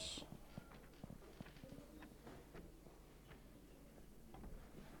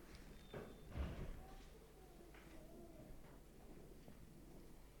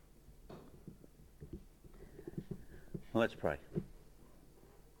Let's pray.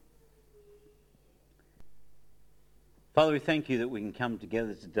 Father, we thank you that we can come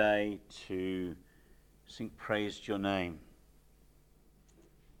together today to sing praise to your name.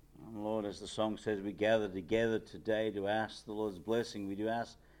 And Lord, as the song says, we gather together today to ask the Lord's blessing. We do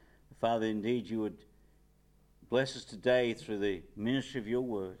ask, Father, indeed you would bless us today through the ministry of your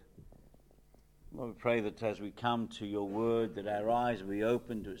word. Lord, we pray that as we come to your word, that our eyes will be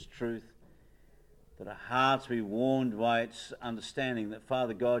open to its truth, that our hearts be warmed by its understanding, that,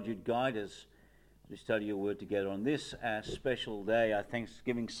 Father God, you'd guide us as we study your word together on this, our special day, our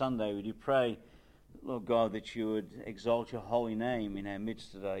Thanksgiving Sunday. We do pray, Lord God, that you would exalt your holy name in our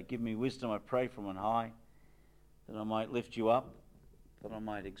midst today. Give me wisdom, I pray, from on high, that I might lift you up, that I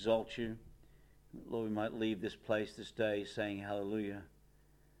might exalt you. Lord, we might leave this place this day saying hallelujah,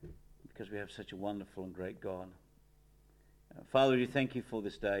 because we have such a wonderful and great God. Father, we thank you for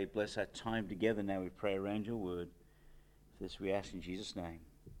this day. Bless our time together now, we pray, around your word. For this we ask in Jesus' name.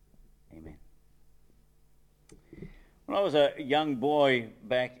 Amen. When I was a young boy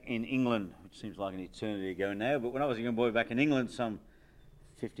back in England, which seems like an eternity ago now, but when I was a young boy back in England some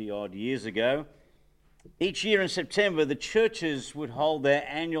 50-odd years ago, each year in September, the churches would hold their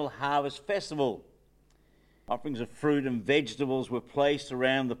annual harvest festival. Offerings of fruit and vegetables were placed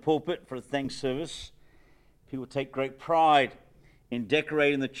around the pulpit for a thanks service. People take great pride in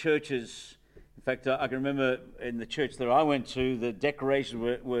decorating the churches. In fact, I can remember in the church that I went to, the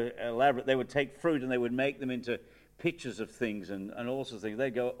decorations were elaborate. They would take fruit and they would make them into pictures of things and all sorts of things.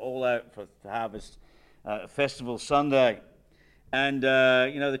 They'd go all out for the Harvest Festival Sunday. And,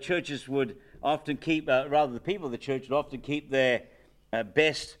 the churches would often keep, the people of the church would often keep their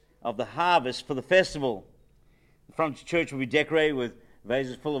best of the harvest for the festival. The front of the church would be decorated with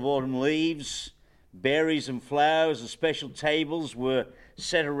vases full of autumn leaves, berries and flowers, and special tables were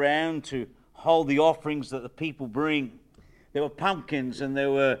set around to hold the offerings that the people bring. There were pumpkins and there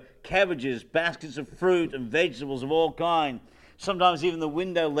were cabbages, baskets of fruit and vegetables of all kinds. Sometimes even the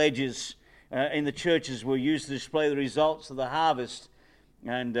window ledges in the churches were used to display the results of the harvest,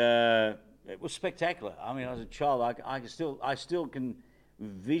 and it was spectacular. I mean, as a child, I still can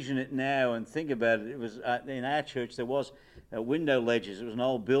vision it now and think about it. It was in our church there was window ledges. It was an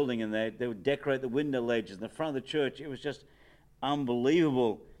old building, and they would decorate the window ledges in the front of the church. It was just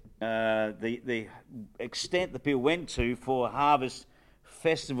unbelievable the extent that people went to for a harvest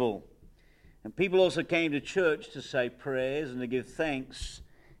festival. And people also came to church to say prayers and to give thanks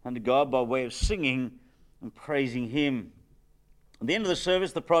unto God by way of singing and praising Him. At the end of the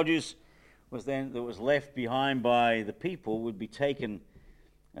service, the produce that was left behind by the people would be taken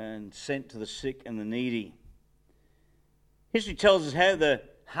and sent to the sick and the needy. History tells us how the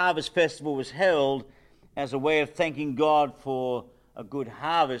Harvest Festival was held as a way of thanking God for a good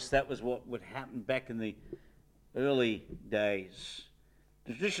harvest. That was what would happen back in the early days.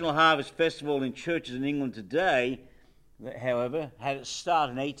 The traditional Harvest Festival in churches in England today, however, had its start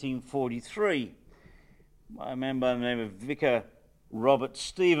in 1843. A man by the name of Vicar Robert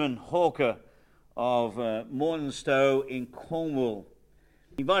Stephen Hawker of Morningstow in Cornwall.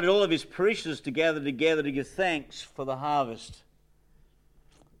 He invited all of his parishioners to gather together to give thanks for the harvest.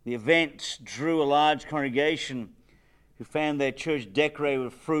 The event drew a large congregation who found their church decorated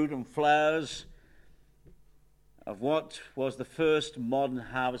with fruit and flowers of what was the first modern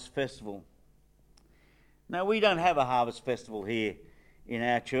harvest festival. Now, we don't have a harvest festival here in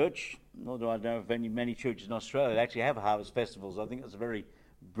our church, nor do I know of many churches in Australia that actually have harvest festivals. I think that's a very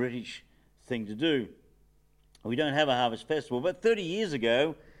British thing to do. We don't have a harvest festival, but 30 years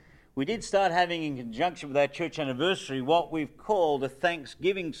ago, we did start having, in conjunction with our church anniversary, what we've called a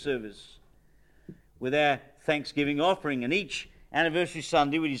Thanksgiving service with our Thanksgiving offering. And each anniversary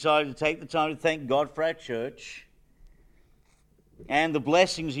Sunday, we decided to take the time to thank God for our church and the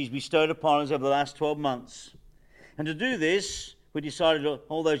blessings He's bestowed upon us over the last 12 months. And to do this, we decided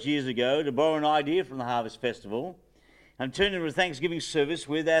all those years ago to borrow an idea from the Harvest Festival and turn it into a Thanksgiving service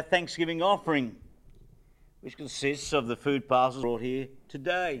with our Thanksgiving offering, which consists of the food parcels brought here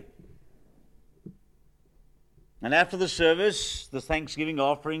today. And after the service, the Thanksgiving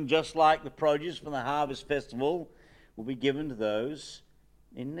offering, just like the produce from the Harvest Festival, will be given to those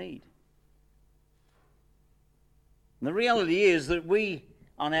in need. And the reality is that we,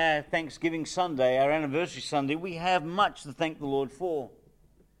 on our Thanksgiving Sunday, our anniversary Sunday, we have much to thank the Lord for.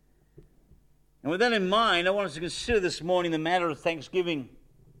 And with that in mind, I want us to consider this morning the matter of thanksgiving.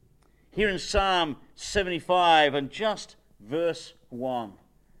 Here in Psalm 75 and just verse 1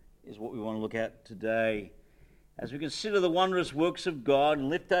 is what we want to look at today. As we consider the wondrous works of God and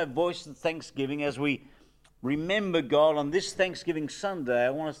lift our voice in thanksgiving as we remember God on this Thanksgiving Sunday,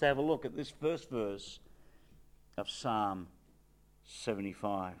 I want us to have a look at this first verse of Psalm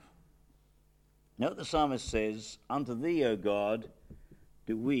 75. Note the psalmist says, "Unto thee, O God,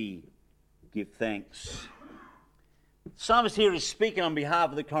 do we give thanks." The psalmist here is speaking on behalf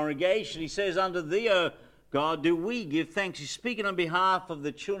of the congregation. He says, "Unto thee, O God, do we give thanks." He's speaking on behalf of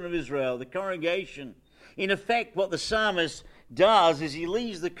the children of Israel, the congregation. In effect, what the psalmist does is he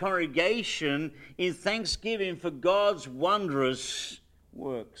leads the congregation in thanksgiving for God's wondrous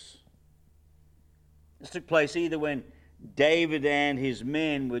works. This took place either when David and his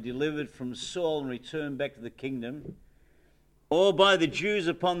men were delivered from Saul and returned back to the kingdom, or by the Jews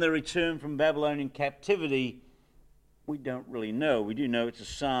upon their return from Babylonian captivity. We don't really know. We do know it's a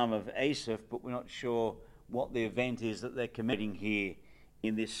psalm of Asaph, but we're not sure what the event is that they're committing here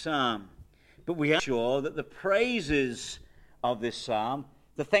in this psalm. But we are sure that the praises of this psalm,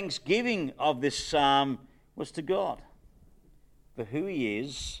 the thanksgiving of this psalm, was to God for who he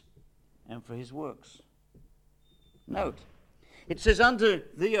is and for his works. Note, it says, "Unto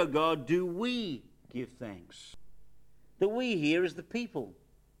thee, O God, do we give thanks." The we here is the people.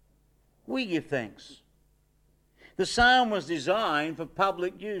 We give thanks. The psalm was designed for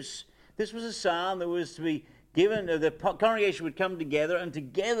public use. This was a psalm that was to be given, the congregation would come together, and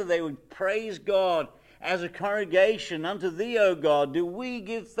together they would praise God as a congregation. "Unto thee, O God, do we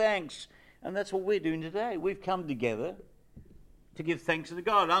give thanks." And that's what we're doing today. We've come together to give thanks to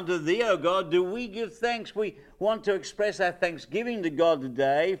God. "Unto thee, O God, do we give thanks." We want to express our thanksgiving to God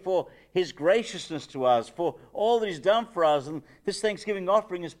today for his graciousness to us, for all that he's done for us, and this thanksgiving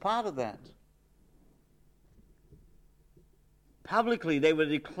offering is part of that. Publicly, they would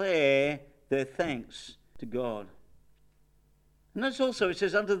declare their thanks to God. And notice also it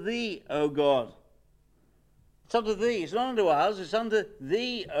says, "Unto thee, O God." It's unto thee. It's not unto us. It's unto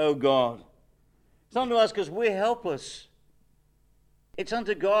thee, O God. It's not unto us because we're helpless. It's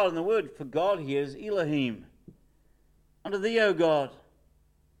unto God, and the word for God here is Elohim. Unto thee, O God.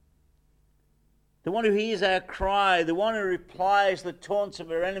 The one who hears our cry, the one who replies the taunts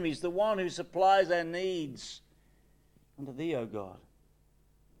of our enemies, the one who supplies our needs. Unto thee, O God,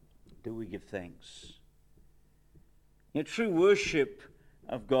 do we give thanks. True worship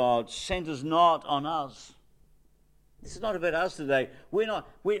of God centers not on us. This is not about us today. When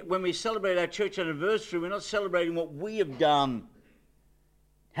we celebrate our church anniversary, we're not celebrating what we have done,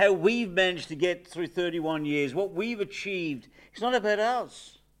 how we've managed to get through 31 years, what we've achieved. It's not about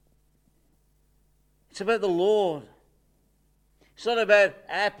us. It's about the Lord. It's not about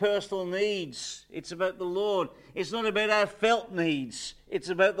our personal needs. It's about the Lord. It's not about our felt needs. It's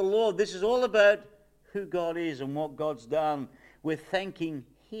about the Lord. This is all about who God is and what God's done. We're thanking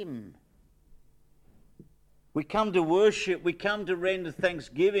him. We come to worship. We come to render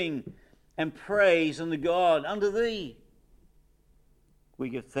thanksgiving and praise unto God. Unto thee. We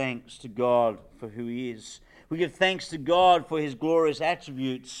give thanks to God for who he is. We give thanks to God for his glorious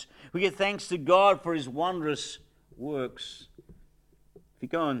attributes. We give thanks to God for his wondrous works. If you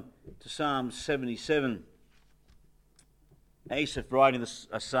go on to Psalm 77, Asaph writing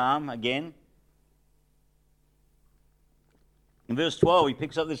a psalm again. In verse 12, he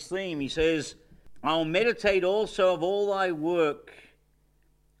picks up this theme. He says, "I'll meditate also of all thy work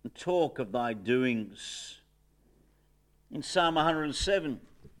and talk of thy doings." In Psalm 107,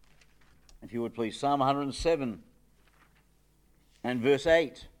 if you would please, Psalm 107 and verse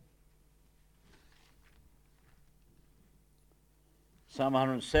 8. Psalm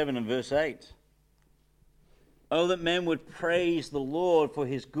 107 and verse 8. "Oh, that men would praise the Lord for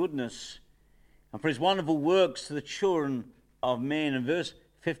his goodness and for his wonderful works to the children of men." And verse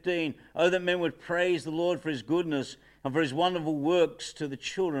 15. "Oh, that men would praise the Lord for his goodness and for his wonderful works to the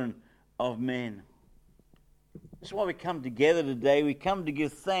children of men." That's why we come together today. We come to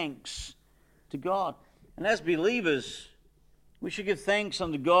give thanks to God. And as believers, we should give thanks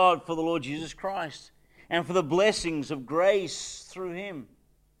unto God for the Lord Jesus Christ and for the blessings of grace through him.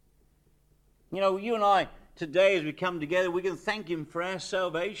 You and I, today as we come together, we can thank him for our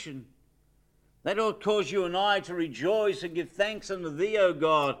salvation. That ought to cause you and I to rejoice and give thanks unto thee, O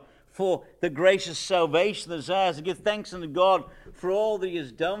God, for the gracious salvation that's ours, to give thanks unto God for all that he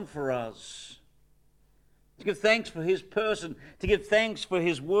has done for us, to give thanks for his person, to give thanks for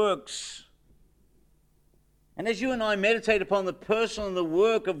his works. And as you and I meditate upon the person and the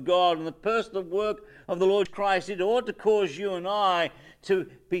work of God and the personal work of the Lord Christ, it ought to cause you and I to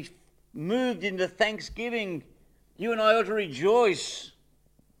be moved into thanksgiving. You and I ought to rejoice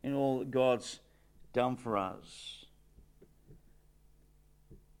in all that God's done for us.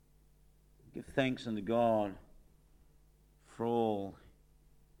 Give thanks unto God for all,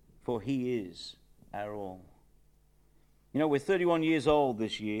 for he is our all. We're 31 years old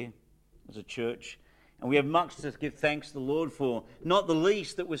this year as a church. And we have much to give thanks to the Lord for, not the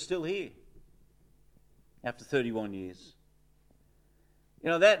least that we're still here after 31 years.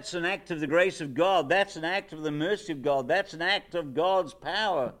 That's an act of the grace of God. That's an act of the mercy of God. That's an act of God's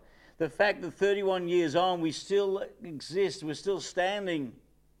power. The fact that 31 years on, we still exist, we're still standing,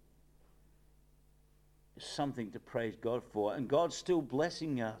 is something to praise God for. And God's still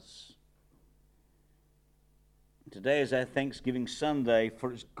blessing us. Today is our Thanksgiving Sunday,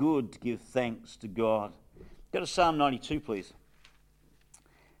 for it's good to give thanks to God. Go to Psalm 92, please.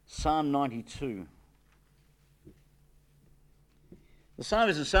 Psalm 92. The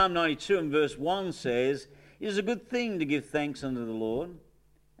psalmist in Psalm 92 and verse 1 says, "It is a good thing to give thanks unto the Lord,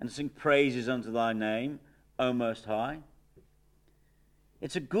 and to sing praises unto thy name, O Most High."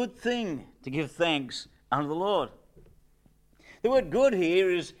 It's a good thing to give thanks unto the Lord. The word good here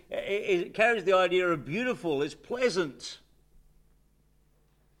it carries the idea of beautiful. It's pleasant.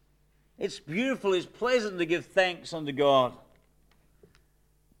 It's beautiful. It's pleasant to give thanks unto God.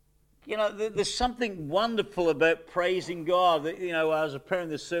 There's something wonderful about praising God. I was preparing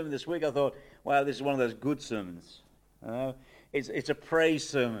this sermon this week. I thought, wow, this is one of those good sermons. It's a praise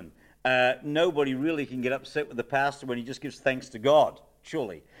sermon. Nobody really can get upset with the pastor when he just gives thanks to God,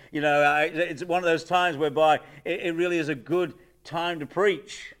 surely. It's one of those times whereby it really is a good time to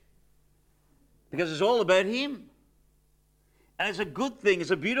preach, because it's all about Him. And it's a good thing,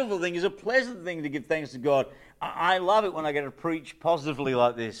 it's a beautiful thing, it's a pleasant thing to give thanks to God. I love it when I get to preach positively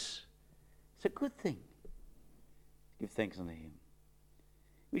like this. It's a good thing. Give thanks unto Him.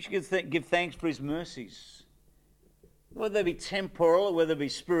 We should give thanks for His mercies. Whether they be temporal or whether they be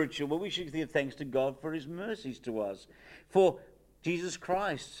spiritual, but we should give thanks to God for His mercies to us. For Jesus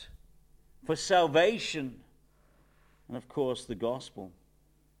Christ, for salvation, and of course the gospel.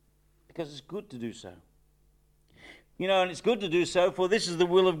 Because it's good to do so. And it's good to do so, for this is the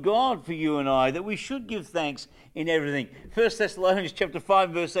will of God for you and I, that we should give thanks in everything. 1 Thessalonians chapter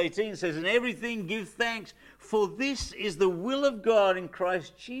 5 verse 18 says, "In everything give thanks, for this is the will of God in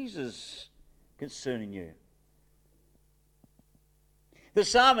Christ Jesus concerning you." The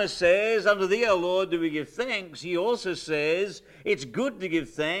psalmist says, "Unto thee, O Lord, do we give thanks." He also says, it's good to give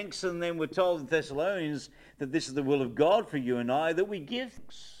thanks. And then we're told in Thessalonians that this is the will of God for you and I, that we give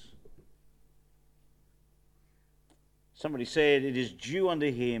thanks. Somebody said, "It is due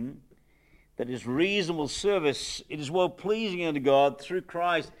unto Him that is reasonable service. It is well pleasing unto God through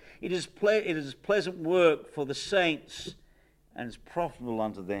Christ. It is pleasant work for the saints, and is profitable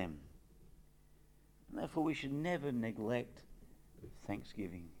unto them." And therefore we should never neglect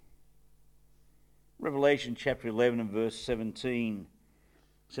thanksgiving. Revelation chapter 11 and verse 17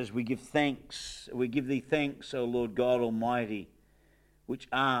 says, we give thee thanks, O Lord God Almighty, which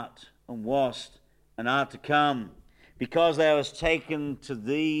art and wast and art to come, because thou hast taken to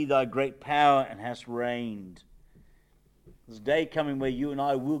thee thy great power and hast reigned. There's a day coming where you and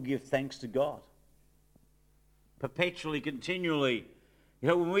I will give thanks to God. Perpetually, continually.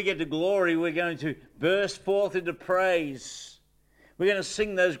 When we get to glory, we're going to burst forth into praise. We're going to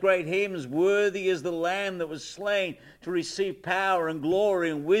sing those great hymns, "Worthy is the Lamb that was slain to receive power and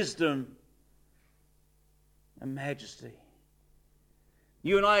glory and wisdom and majesty."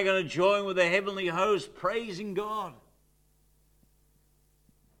 You and I are going to join with the heavenly host praising God.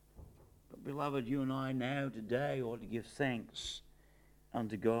 But beloved, you and I now today ought to give thanks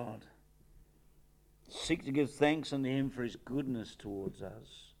unto God. Seek to give thanks unto Him for His goodness towards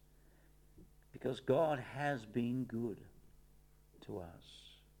us, because God has been good to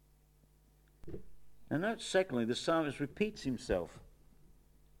us. Now note secondly, the psalmist repeats himself.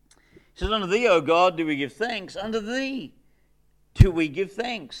 He says, "Unto thee, O God, do we give thanks. Unto thee do we give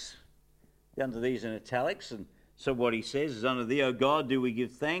thanks." The unto thee is in italics, and so what he says is, "Unto thee, O God, do we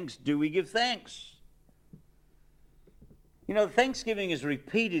give thanks. Do we give thanks." Thanksgiving is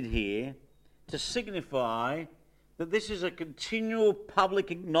repeated here to signify that this is a continual public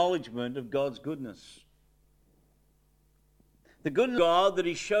acknowledgement of God's goodness. The goodness of God that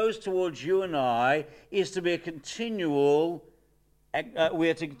He shows towards you and I is to be a continual, we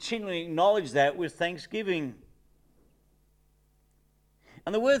are to continually acknowledge that with thanksgiving.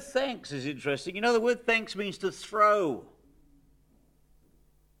 And the word thanks is interesting. The word thanks means to throw.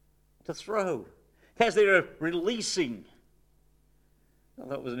 To throw. It has there a releasing. I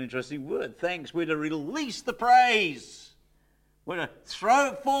thought it was an interesting word. Thanks. We're to release the praise. We're to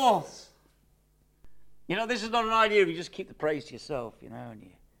throw it forth. This is not an idea of you just keep the praise to yourself, and you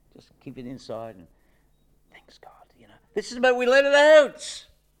just keep it inside and thanks God, This is about we let it out.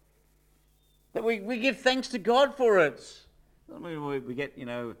 That we give thanks to God for it. I mean, we get,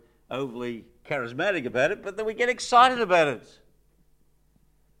 overly charismatic about it, but that we get excited about it.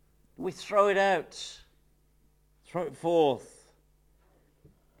 We throw it out. Throw it forth.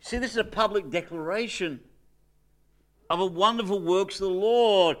 See, this is a public declaration of a wonderful works of the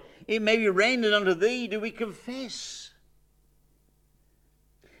Lord. It may be rendered unto thee, do we confess?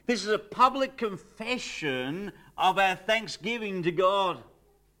 This is a public confession of our thanksgiving to God.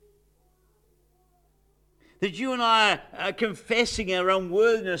 That you and I are confessing our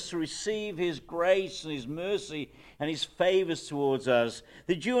unworthiness to receive His grace and His mercy and His favours towards us.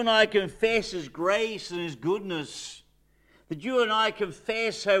 That you and I confess His grace and His goodness. That you and I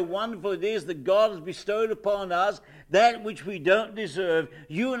confess how wonderful it is that God has bestowed upon us that which we don't deserve.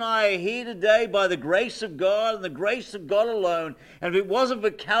 You and I are here today by the grace of God and the grace of God alone. And if it wasn't for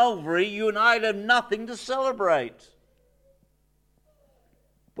Calvary, you and I would have nothing to celebrate.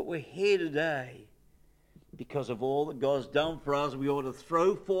 But we're here today because of all that God's done for us. We ought to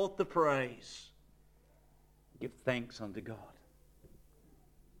throw forth the praise. Give thanks unto God.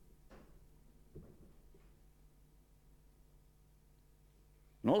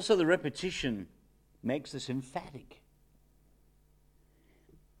 And also the repetition makes this emphatic.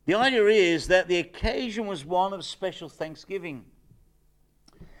 The idea is that the occasion was one of special thanksgiving.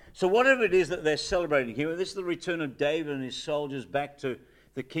 So whatever it is that they're celebrating here, this is the return of David and his soldiers back to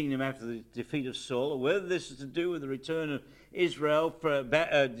the kingdom after the defeat of Saul, or whether this is to do with the return of Israel,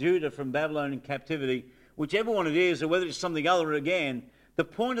 Judah from Babylon in captivity, whichever one it is, or whether it's something other again, the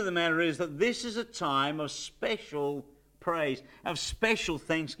point of the matter is that this is a time of special praise, of special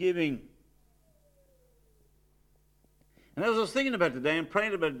thanksgiving. And as I was thinking about today and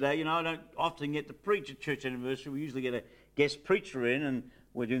praying about today, I don't often get to preach at church anniversary. We usually get a guest preacher in, and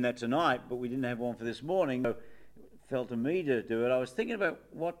we're doing that tonight, but we didn't have one for this morning. So it fell to me to do it. I was thinking about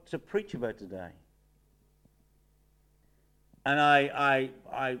what to preach about today. And I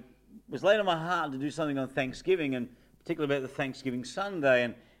was laid on my heart to do something on Thanksgiving, and particularly about the Thanksgiving Sunday.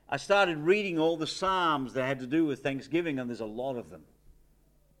 And I started reading all the Psalms that had to do with Thanksgiving, and there's a lot of them.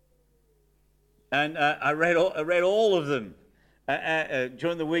 And I read all of them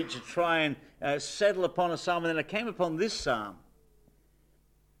during the week to try and settle upon a psalm. And then I came upon this psalm.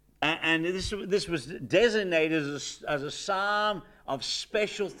 And this was designated as a psalm of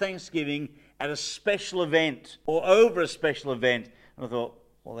special thanksgiving at a special event or over a special event. And I thought,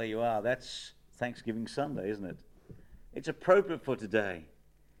 well, there you are. That's Thanksgiving Sunday, isn't it? It's appropriate for today.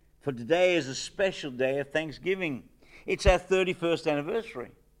 For today is a special day of thanksgiving. It's our 31st anniversary.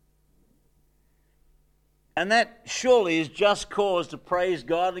 And that surely is just cause to praise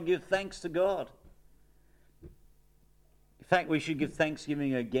God and give thanks to God. In fact, we should give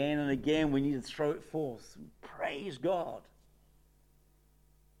thanksgiving again and again. We need to throw it forth. Praise God.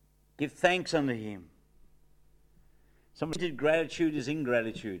 Give thanks unto Him. Somebody said gratitude is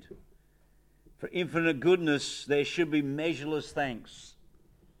ingratitude. For infinite goodness, there should be measureless thanks.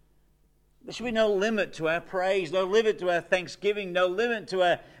 There should be no limit to our praise, no limit to our thanksgiving, no limit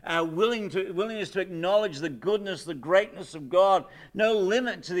to our willingness to acknowledge the goodness, the greatness of God, no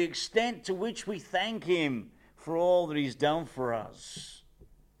limit to the extent to which we thank Him for all that He's done for us.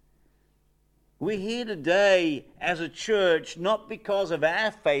 We're here today as a church not because of our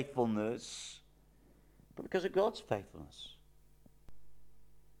faithfulness, but because of God's faithfulness.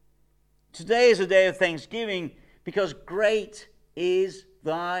 Today is a day of thanksgiving because great is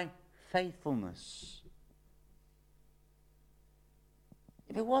thy faithfulness.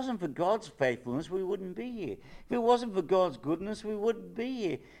 If it wasn't for God's faithfulness, we wouldn't be here. If it wasn't for God's goodness, we wouldn't be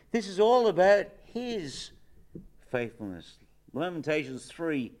here. This is all about His faithfulness. Lamentations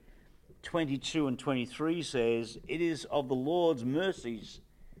 3:22 and 23 says, "It is of the Lord's mercies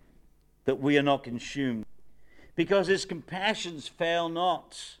that we are not consumed, because His compassions fail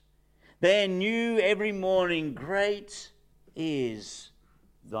not. They are new every morning. Great is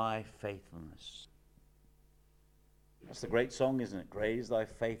thy faithfulness." That's the great song, isn't it? Great is thy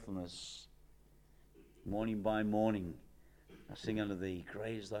faithfulness. Morning by morning, I sing unto thee,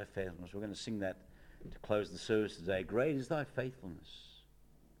 great is thy faithfulness. We're going to sing that to close the service today. Great is thy faithfulness.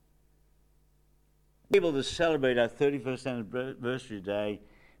 We're able to celebrate our 31st anniversary today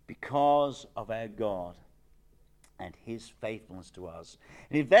because of our God and His faithfulness to us.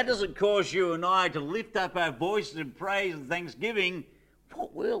 And if that doesn't cause you and I to lift up our voices in praise and thanksgiving,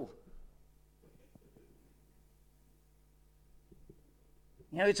 what will?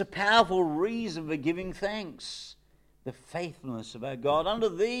 It's a powerful reason for giving thanks. The faithfulness of our God. Unto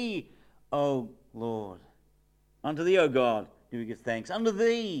Thee, O Lord. Unto Thee, O God, do we give thanks. Unto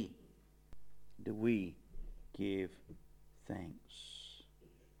Thee do we give thanks.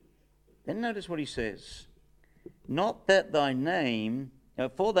 Then notice what he says. Not that thy name,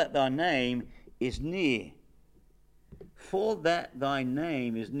 for that thy name is near. For that thy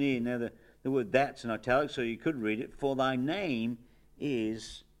name is near. Now The word that's in italics, so you could read it, for thy name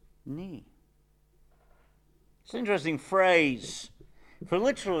is near. It's an interesting phrase, for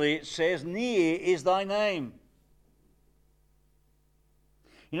literally it says, near is thy name.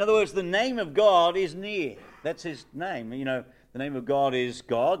 In other words, the name of God is near. That's his name. You know, the name of God is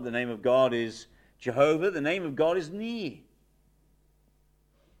God. The name of God is Jehovah. The name of God is near.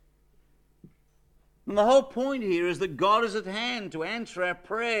 And the whole point here is that God is at hand to answer our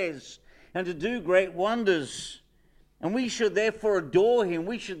prayers and to do great wonders. And we should therefore adore him.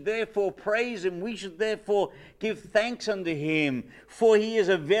 We should therefore praise him. We should therefore give thanks unto him. For he is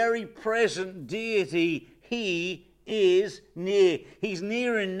a very present deity. He is near. He's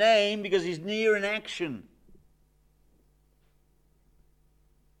near in name because he's near in action.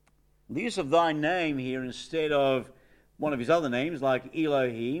 The use of thy name here instead of one of his other names like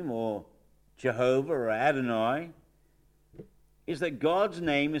Elohim or Jehovah or Adonai is that God's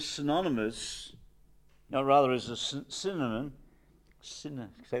name is synonymous, no, rather is a synonym, say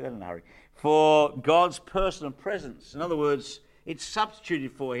that in a hurry, for God's person and presence. In other words, it's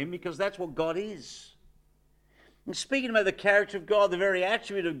substituted for him because that's what God is. And speaking about the character of God, the very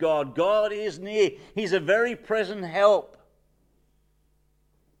attribute of God, God is near. He's a very present help.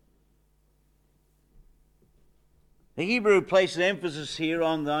 The Hebrew places emphasis here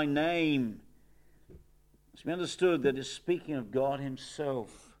on thy name. It's been understood that it's speaking of God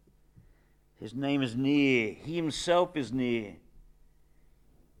himself. His name is near. He himself is near.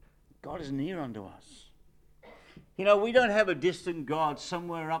 God is near unto us. You know, we don't have a distant God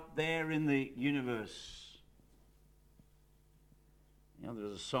somewhere up there in the universe. You know, there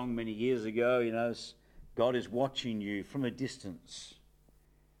was a song many years ago, you know, God is watching you from a distance.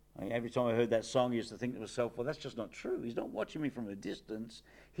 I mean, every time I heard that song, I used to think to myself, well, that's just not true. He's not watching me from a distance.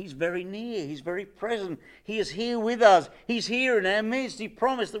 He's very near. He's very present. He is here with us. He's here in our midst. He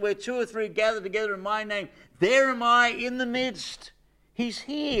promised that where two or three gather together in my name, there am I in the midst. He's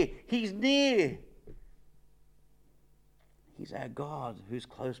here. He's near. He's our God who's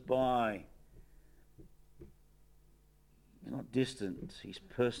close by. He's not distant. He's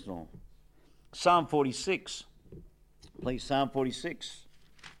personal. Psalm 46. Please, Psalm 46.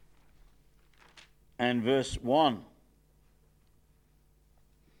 And verse 1.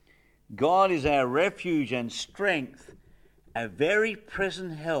 God is our refuge and strength, a very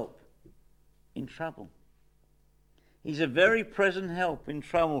present help in trouble. He's a very present help in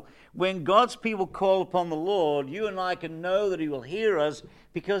trouble. When God's people call upon the Lord, you and I can know that he will hear us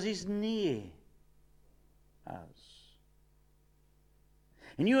because he's near us.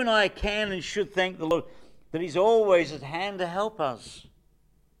 And you and I can and should thank the Lord that he's always at hand to help us.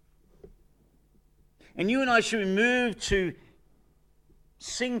 And you and I should be moved to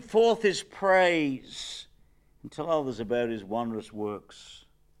sing forth his praise and tell others about his wondrous works.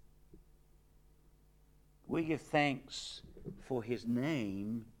 We give thanks for his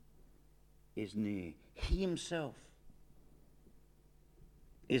name is near. He himself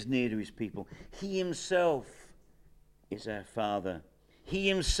is near to his people. He himself is our Father. He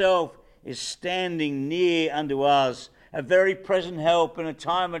himself is standing near unto us, a very present help in a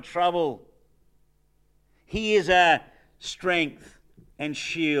time of trouble. He is our strength and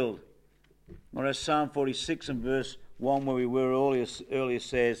shield. Or as Psalm 46 and verse 1 where we were earlier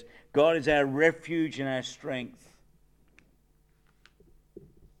says, God is our refuge and our strength.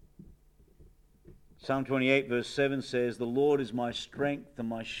 Psalm 28 verse 7 says, the Lord is my strength and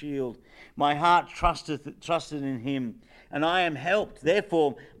my shield. My heart trusted in him, and I am helped.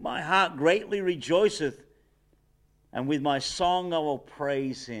 Therefore my heart greatly rejoiceth, and with my song I will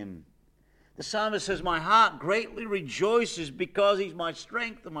praise him. The psalmist says, my heart greatly rejoices because he's my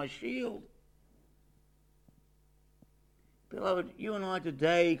strength and my shield. Beloved, you and I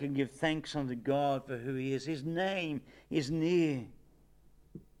today can give thanks unto God for who he is. His name is near.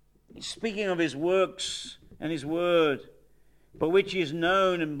 He's speaking of his works and his word, by which he is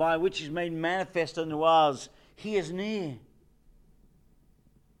known and by which he is made manifest unto us. He is near.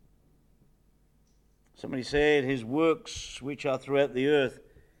 Somebody said, his works which are throughout the earth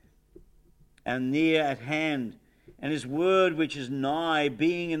and near at hand, and his word which is nigh,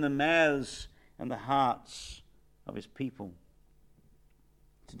 being in the mouths and the hearts of his people.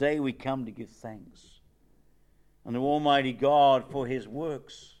 Today we come to give thanks unto Almighty God for his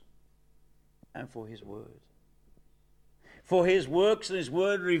works and for his word. For his works and his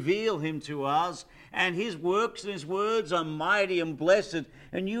word reveal him to us, and his works and his words are mighty and blessed.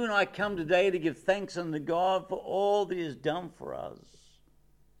 And you and I come today to give thanks unto God for all that he has done for us.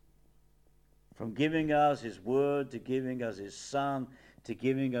 From giving us his word, to giving us his son, to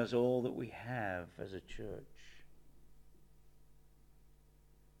giving us all that we have as a church.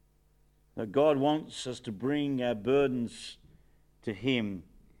 God wants us to bring our burdens to Him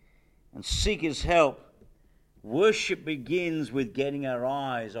and seek His help. Worship begins with getting our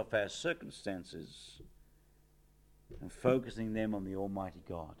eyes off our circumstances and focusing them on the Almighty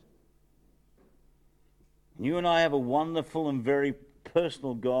God. And you and I have a wonderful and very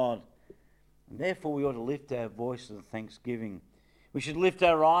personal God, and therefore we ought to lift our voices of thanksgiving. We should lift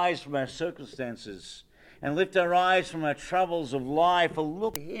our eyes from our circumstances and lift our eyes from our troubles of life and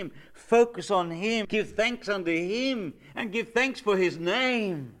look at Him, focus on Him, give thanks unto Him, and give thanks for His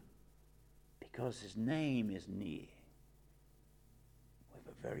name, because His name is near. We have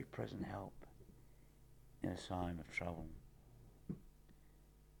a very present help in a time of trouble.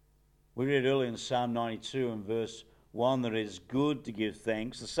 We read earlier in Psalm 92 and verse 1 that it is good to give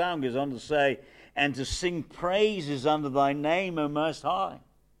thanks. The psalm goes on to say, and to sing praises unto thy name, O Most High.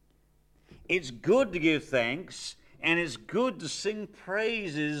 It's good to give thanks, and it's good to sing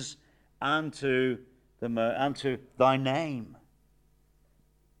praises unto thy name.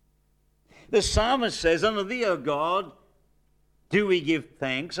 The psalmist says, unto thee, O God, do we give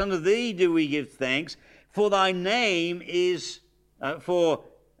thanks. Unto thee do we give thanks. For thy name is, for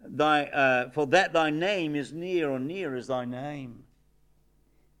that thy name is near, or near is thy name.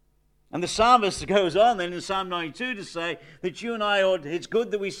 And the psalmist goes on then in Psalm 92 to say that you and I it's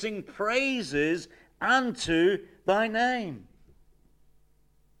good that we sing praises unto thy name.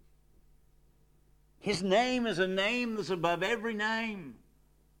 His name is a name that's above every name.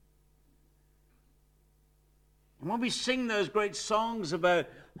 And when we sing those great songs about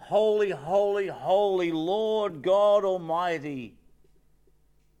holy, holy, holy Lord God Almighty,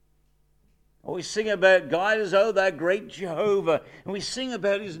 or we sing about guide us, O thou great Jehovah, and we sing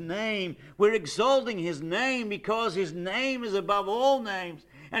about His name, we're exalting His name because His name is above all names,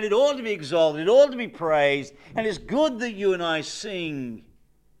 and it ought to be exalted, it ought to be praised, and it's good that you and I sing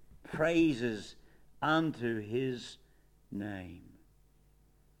praises unto His name.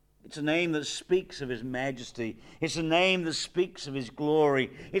 It's a name that speaks of His majesty. It's a name that speaks of His glory.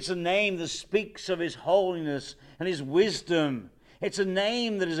 It's a name that speaks of His holiness and His wisdom. It's a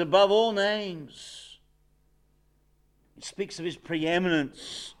name that is above all names. It speaks of His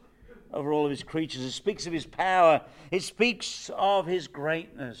preeminence over all of His creatures. It speaks of His power. It speaks of His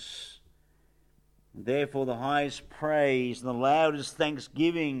greatness. And therefore the highest praise and the loudest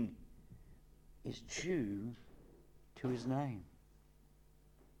thanksgiving is due to His name.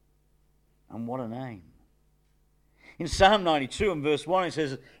 And what a name. In Psalm 92 and verse 1 it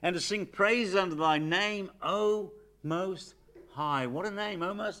says, and to sing praises unto thy name, O Most High. What a name,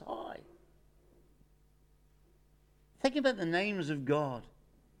 O Most High. Think about the names of God.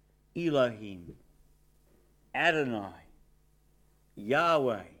 Elohim, Adonai,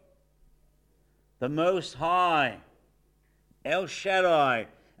 Yahweh, the Most High, El Shaddai,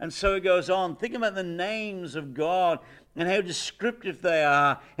 and so it goes on. Think about the names of God and how descriptive they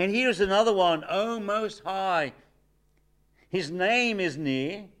are. And here's another one, O Most High. His name is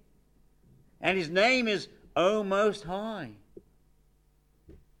near, and His name is O Most High.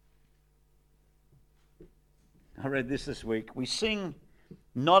 I read this week. We sing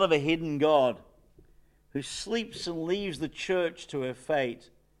not of a hidden God who sleeps and leaves the church to her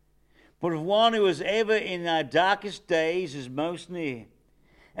fate, but of one who is ever in our darkest days is most near.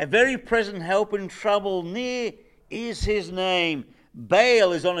 A very present help in trouble, near is His name.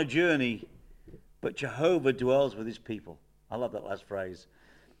 Baal is on a journey, but Jehovah dwells with His people. I love that last phrase.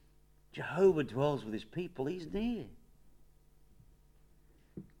 Jehovah dwells with His people. He's near.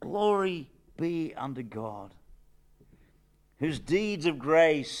 Glory be unto God, whose deeds of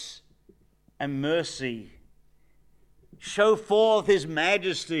grace and mercy show forth His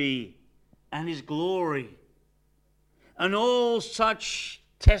majesty and His glory. And all such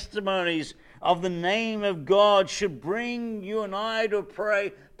testimonies of the name of God should bring you and I to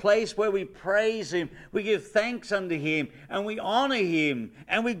a place where we praise Him, we give thanks unto Him, and we honor Him,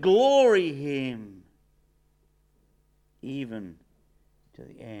 and we glory Him, even to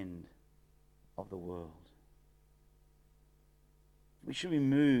the end of the world. We should be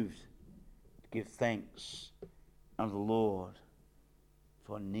moved to give thanks unto the Lord,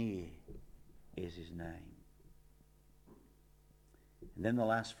 for near is His name. And then the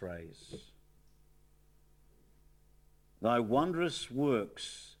last phrase, thy wondrous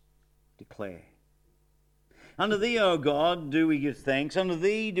works declare. Unto thee, O God, do we give thanks. Unto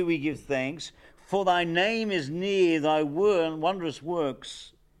thee do we give thanks. For thy name is near, thy wondrous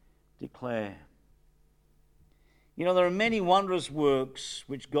works declare. You know, there are many wondrous works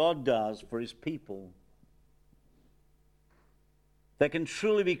which God does for His people that can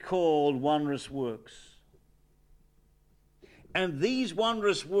truly be called wondrous works. And these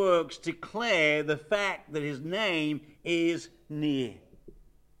wondrous works declare the fact that his name is near.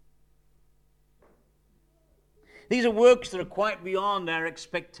 These are works that are quite beyond our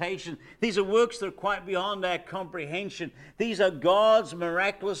expectation. These are works that are quite beyond our comprehension. These are God's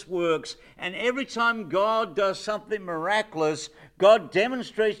miraculous works. And every time God does something miraculous, God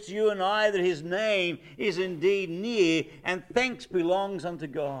demonstrates to you and I that his name is indeed near, and thanks belongs unto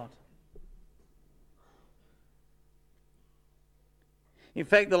God. In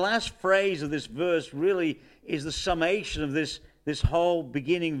fact, the last phrase of this verse really is the summation of this whole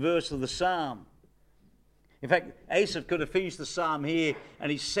beginning verse of the psalm. In fact, Asaph could have finished the psalm here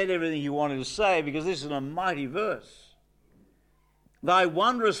and he said everything he wanted to say, because this is a mighty verse. Thy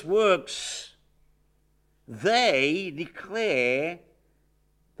wondrous works, they declare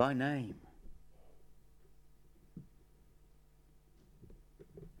thy name.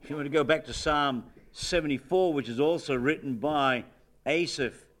 If you want to go back to Psalm 74, which is also written by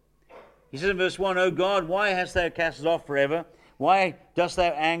Asaph, he says in verse 1, O God, why hast thou cast us off forever? Why dost thou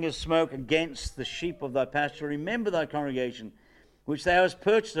anger smoke against the sheep of thy pasture? Remember thy congregation, which thou hast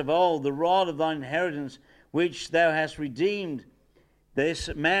purchased of old, the rod of thine inheritance, which thou hast redeemed, this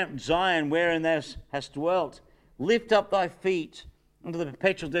Mount Zion wherein thou hast dwelt. Lift up thy feet unto the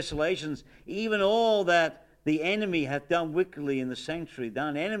perpetual desolations, even all that the enemy hath done wickedly in the sanctuary.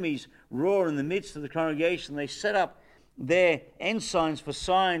 Thine enemies roar in the midst of the congregation. They set up their ensigns for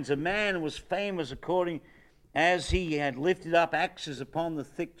signs. A man was famous according as he had lifted up axes upon the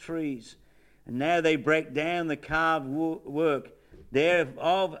thick trees. And now they break down the carved work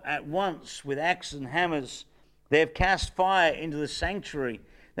thereof at once with axes and hammers. They have cast fire into the sanctuary.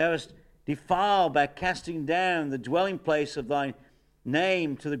 Thou hast defiled by casting down the dwelling place of thy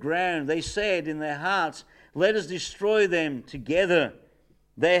name to the ground. They said in their hearts, let us destroy them together.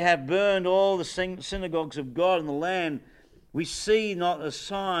 They have burned all the synagogues of God in the land. We see not a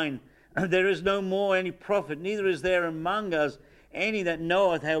sign. There is no more any prophet, neither is there among us any that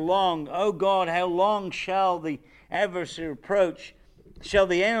knoweth how long. O God, how long shall the adversary reproach? Shall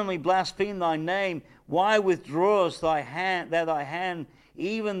the enemy blaspheme thy name? Why withdrawest thy hand,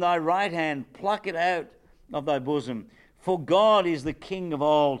 even thy right hand? Pluck it out of thy bosom. For God is the King of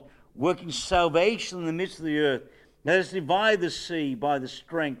all, working salvation in the midst of the earth. Let us divide the sea by the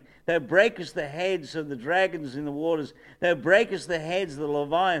strength. Thou breakest the heads of the dragons in the waters. Thou breakest the heads of the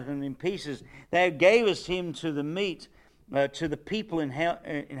Leviathan in pieces. Thou gavest him to the meat, to the people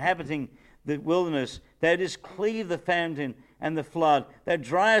inhabiting the wilderness. Thou didst cleave the fountain and the flood. Thou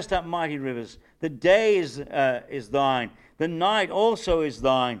driest up mighty rivers. The day is thine. The night also is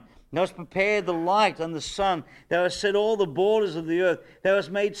thine. Thou hast prepared the light and the sun. Thou hast set all the borders of the earth. Thou hast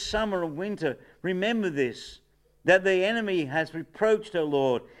made summer and winter. Remember this, that the enemy has reproached, O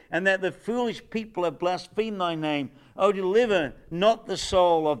Lord, and that the foolish people have blasphemed thy name. O deliver not the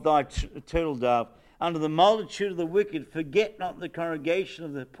soul of thy turtle dove unto the multitude of the wicked. Forget not the congregation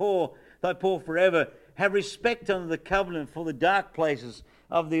of the poor, thy poor forever. Have respect unto the covenant, for the dark places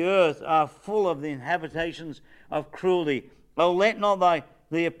of the earth are full of the habitations of cruelty. O let not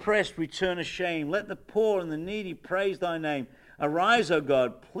the oppressed return ashamed. Let the poor and the needy praise thy name. Arise, O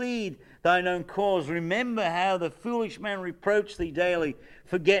God, plead thine own cause. Remember how the foolish man reproached thee daily.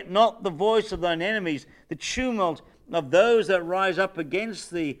 Forget not the voice of thine enemies. The tumult of those that rise up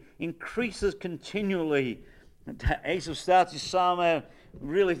against thee increases continually. Asaph starts his psalm out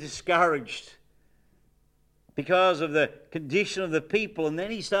really discouraged because of the condition of the people, and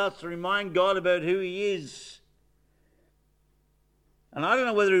then he starts to remind God about who he is. And I don't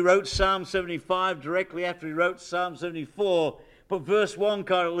know whether he wrote Psalm 75 directly after he wrote Psalm 74, but verse 1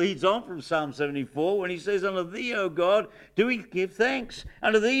 kind of leads on from Psalm 74 when he says, unto thee, O God, do we give thanks?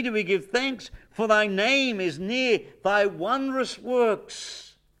 Unto thee do we give thanks, for thy name is near, thy wondrous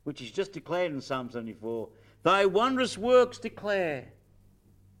works, which is just declared in Psalm 74. Thy wondrous works declare.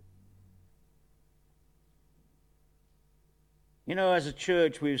 You know, as a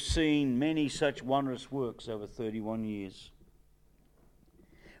church, we've seen many such wondrous works over 31 years.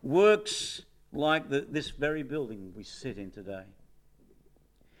 Works like this very building we sit in today.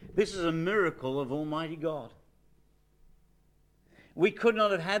 This is a miracle of Almighty God. We could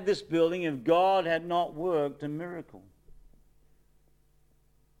not have had this building if God had not worked a miracle.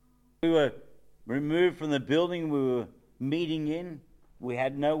 We were removed from the building we were meeting in. We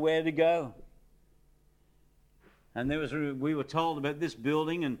had nowhere to go. And we were told about this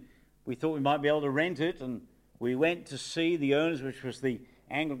building, and we thought we might be able to rent it, and we went to see the owners, which was the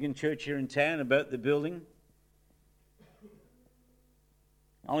Anglican church here in town, about the building,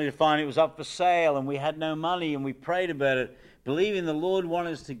 only to find it was up for sale and we had no money, and we prayed about it, believing the Lord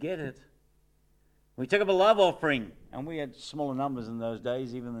wanted us to get it. We took up a love offering and we had smaller numbers in those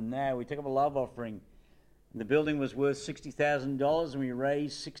days even than now. We took up a love offering. The building was worth $60,000 and we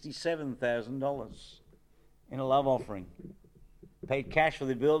raised $67,000 in a love offering. Paid cash for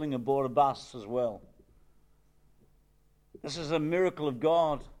the building and bought a bus as well. This is a miracle of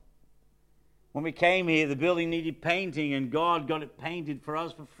God. When we came here, the building needed painting and God got it painted for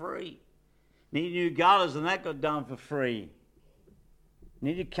us for free. Needed new gutters and that got done for free.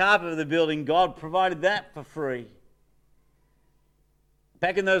 Needed carpet for the building, God provided that for free.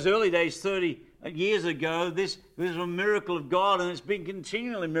 Back in those early days, 30 years ago, this was a miracle of God, and it's been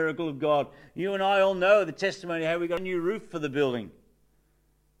continually a miracle of God. You and I all know the testimony how we got a new roof for the building,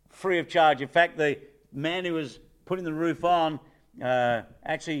 free of charge. In fact, the man who was putting the roof on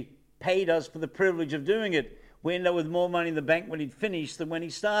actually paid us for the privilege of doing it. We ended up with more money in the bank when he'd finished than when he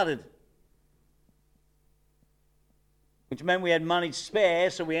started, which meant we had money spare,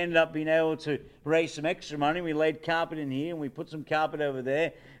 so we ended up being able to raise some extra money. We laid carpet in here and we put some carpet over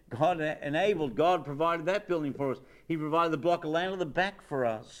there. God enabled, God provided that building for us. He provided the block of land at the back for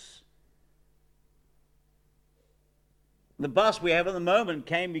us. The bus we have at the moment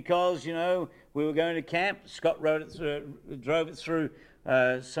came because, we were going to camp. Scott drove it through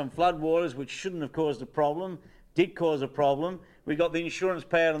some floodwaters, which shouldn't have caused a problem, did cause a problem. We got the insurance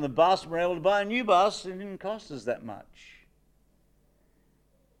payout on the bus and we were able to buy a new bus. It didn't cost us that much.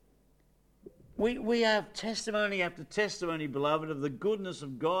 We have testimony after testimony, beloved, of the goodness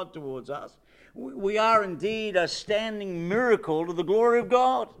of God towards us. We are indeed a standing miracle to the glory of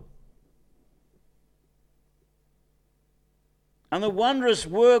God. And the wondrous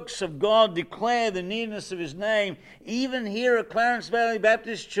works of God declare the nearness of His name. Even here at Clarence Valley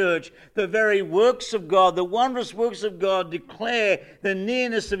Baptist Church, the very works of God, the wondrous works of God declare the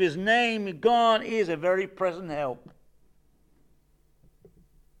nearness of His name. God is a very present help.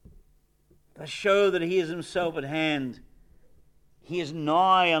 To show that He is Himself at hand. He is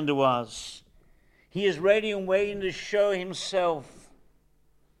nigh unto us. He is ready and waiting to show Himself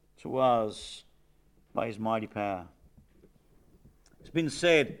to us by His mighty power. It's been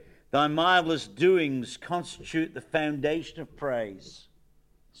said, thy marvelous doings constitute the foundation of praise.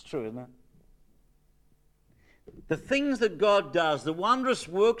 It's true, isn't it? The things that God does, the wondrous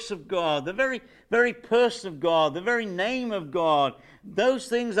works of God, the very person of God, the very name of God, those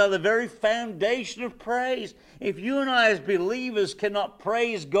things are the very foundation of praise. If you and I as believers cannot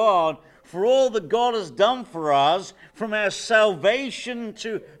praise God for all that God has done for us, from our salvation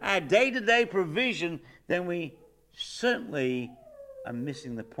to our day-to-day provision, then we certainly are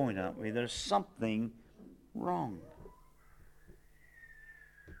missing the point, aren't we? There's something wrong.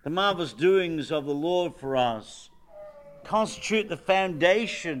 The marvelous doings of the Lord for us constitute the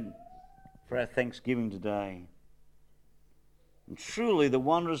foundation for our thanksgiving today. And truly, the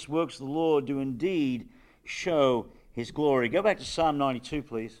wondrous works of the Lord do indeed show His glory. Go back to Psalm 92,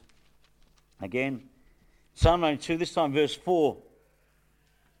 please. Again, Psalm 92, this time verse 4.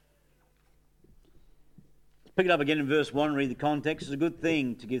 Let's pick it up again in verse 1, read the context. It's a good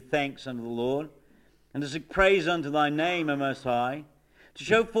thing to give thanks unto the Lord, and to sing praise unto thy name, O Most High, to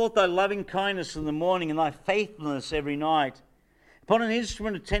show forth thy loving kindness in the morning and thy faithfulness every night, upon an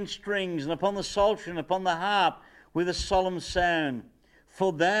instrument of 10 strings, and upon the psaltery and upon the harp with a solemn sound.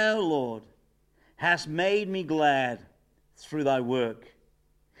 For thou, Lord, hast made me glad through thy work.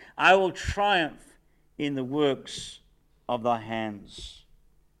 I will triumph in the works of thy hands.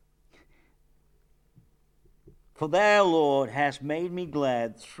 For thou, Lord, hast made me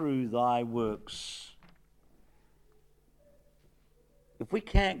glad through thy works. If we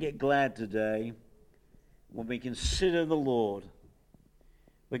can't get glad today, when we consider the Lord,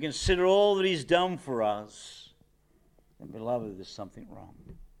 we consider all that He's done for us, then, beloved, there's something wrong.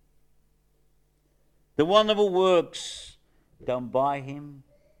 The wonderful works done by Him,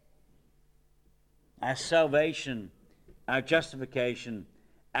 our salvation, our justification,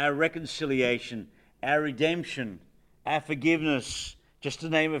 our reconciliation, our redemption, our forgiveness, just to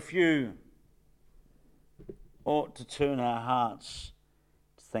name a few, ought to turn our hearts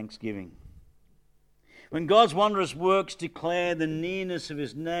to thanksgiving. When God's wondrous works declare the nearness of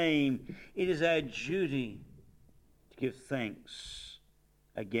His name, it is our duty to give thanks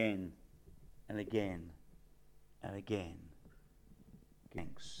again and again and again.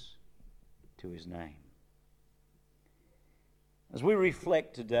 Thanks to His name. As we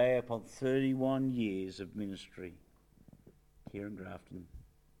reflect today upon 31 years of ministry here in Grafton,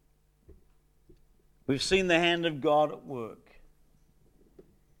 we've seen the hand of God at work.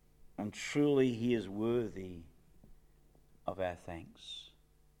 And truly He is worthy of our thanks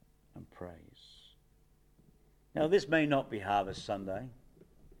and praise. Now, this may not be Harvest Sunday.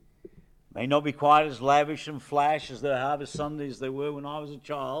 May not be quite as lavish and flash as the Harvest Sundays they were when I was a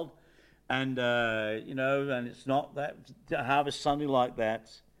child. And, and it's not that Harvest Sunday like that,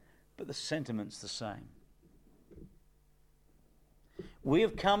 but the sentiment's the same. We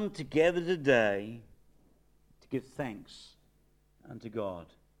have come together today to give thanks unto God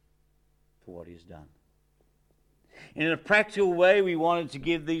for what He has done. In a practical way, we wanted to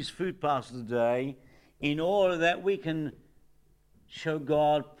give these food parcels today in order that we can show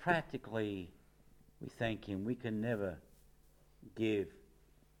God practically we thank Him. We can never give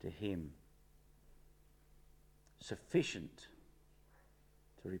to Him sufficient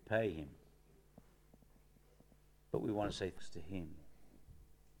to repay Him. But we want to say thanks to Him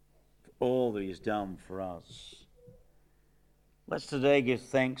for all that He has done for us. Let's today give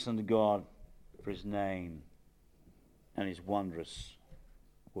thanks unto God for His name and His wondrous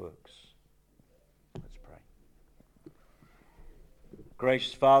works. Let's pray.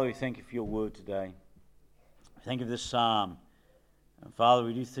 Gracious Father, we thank You for Your word today. Thank You for this psalm. And Father,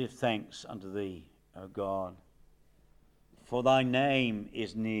 we do give thanks unto Thee, O God, for Thy name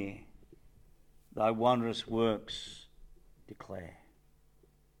is near, Thy wondrous works declare.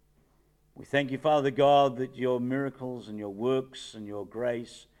 We thank You, Father God, that Your miracles and Your works and Your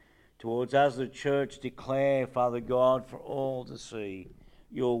grace towards us, the church, declare, Father God, for all to see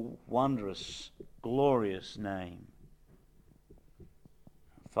Your wondrous, glorious name.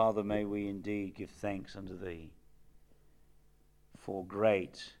 Father, may we indeed give thanks unto Thee, for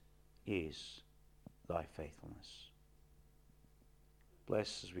great is Thy faithfulness.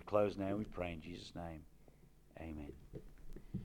 Bless as we close now, we pray in Jesus' name. Amen.